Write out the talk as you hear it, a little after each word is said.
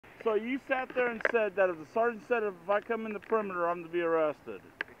So you sat there and said that if the sergeant said if I come in the perimeter, I'm to be arrested.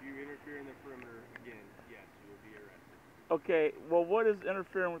 If you interfere in the perimeter again, yes, you will be arrested. Okay, well, what is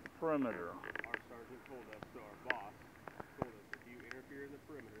interfering with the perimeter? Our sergeant told us, so our boss told us, if you interfere in the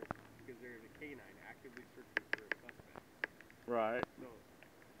perimeter, because there is a canine actively searching for a suspect. Right. So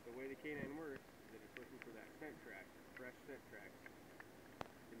the way the canine works is that it's looking for that scent track, fresh scent tracks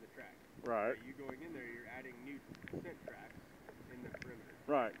in the track. Right. By you going in there, you're adding new scent tracks in the perimeter.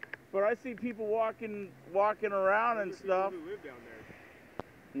 Right. But I see people walking around and stuff. People who live down there.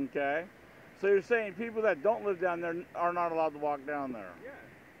 Okay. So you're saying people that don't live down there are not allowed to walk down there? Yeah.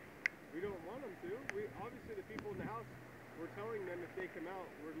 We don't want them to. Obviously the people in the house, we're telling them if they come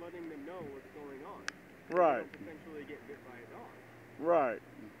out, we're letting them know what's going on. Right. They don't potentially get bit by a dog. Right.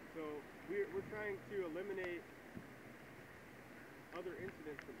 So we're trying to eliminate other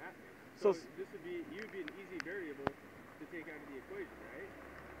incidents from happening. So this would be, you'd be an easy variable to take out of the equation, right?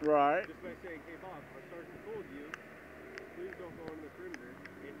 Right. Just by saying, hey Bob, our sergeant told you, please don't go into the perimeter.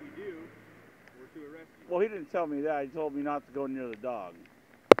 If you do, we're to arrest you. Well, he didn't tell me that. He told me not to go near the dog.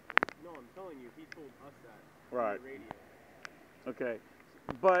 No, I'm telling you, he told us that right. on the radio. Okay.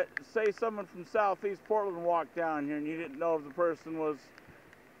 But say someone from Southeast Portland walked down here and you didn't know if the person was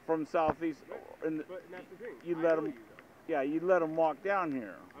from Southeast. But that's the thing. You'd let them. Yeah, you'd let them walk down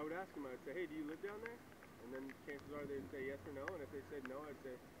here. I would ask them. I'd say, hey, do you live down there? And then chances are they'd say yes or no. And if they said no, I'd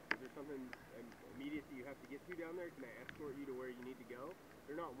say, is there something immediate that you have to get to down there? Can I escort you to where you need to go?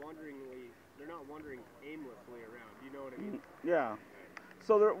 They're not wandering aimlessly around. You know what I mean? Yeah.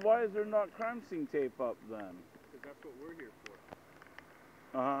 So why is there not crime scene tape up then? Because that's what we're here for.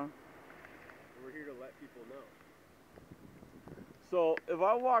 We're here to let people know. So if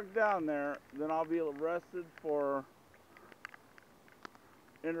I walk down there, then I'll be arrested for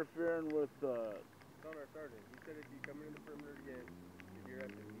interfering with the... It's on our sergeant. He said if you come into the perimeter again, you'd be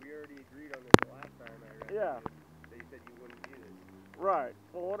arrested. We already agreed on this the last time I arrested you. That you said you wouldn't do this. Right.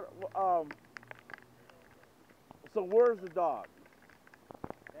 Well, so where's the dog?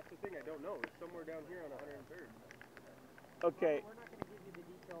 That's the thing, I don't know. It's somewhere down here on 103rd. Okay. Well, we're not going to give you the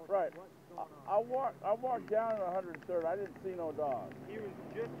details right. of what's going on. I walked down on 103rd. I didn't see no dog. He was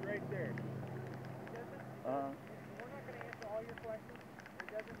just right there. We're not going to answer all your questions. It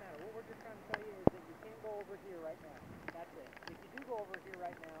doesn't matter. What we're just trying to tell you is that you can't go over here right now. That's it. If you do go over here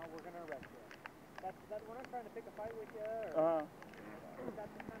right now, we're going to arrest you. We're not trying to pick a fight with you.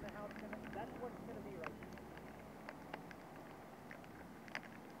 That's kind of how it's going to. That's what it's going to be right now.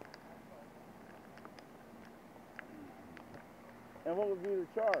 And what would be the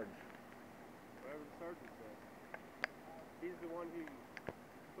charge? Whatever the sergeant says. He's the one who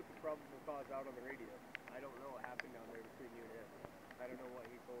put the probable cause out on the radio. I don't know what happened down there between you and him. I don't know what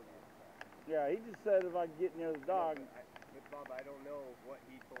he told you. Yeah, he just said if I get near the dog. But Bob, I don't know what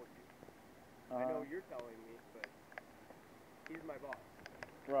he told you. I know you're telling me, but he's my boss.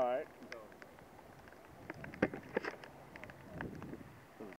 Right. So